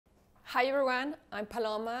Hi everyone, I'm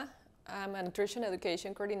Paloma. I'm a nutrition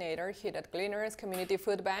education coordinator here at Gleaners Community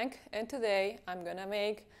Food Bank, and today I'm gonna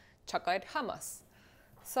make chocolate hummus.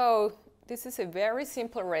 So this is a very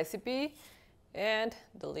simple recipe and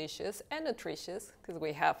delicious and nutritious because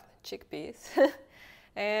we have chickpeas.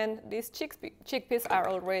 And these chickpeas are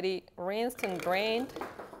already rinsed and drained.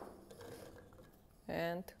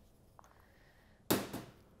 And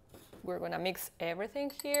we're gonna mix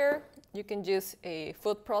everything here. You can use a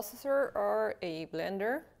food processor or a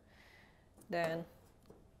blender. Then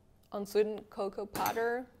unsweetened cocoa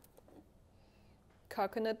powder,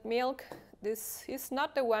 coconut milk. This is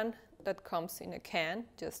not the one that comes in a can,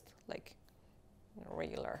 just like a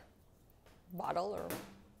regular bottle. Or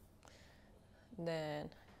then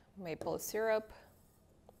maple syrup,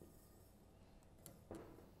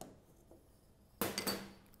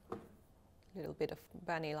 a little bit of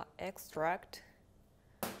vanilla extract,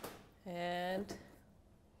 and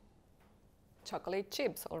chocolate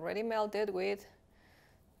chips already melted with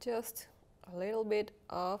just a little bit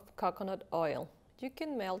of coconut oil. You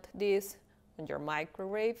can melt this on your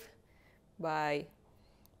microwave by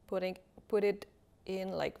put it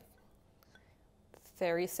in like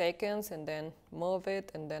 30 seconds and then move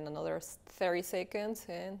it, and then another 30 seconds,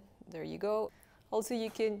 and there you go. Also, you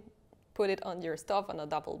can put it on your stove on a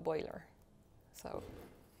double boiler. So,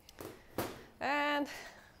 and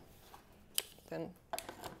then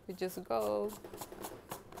we just go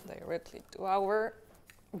directly to our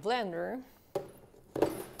blender.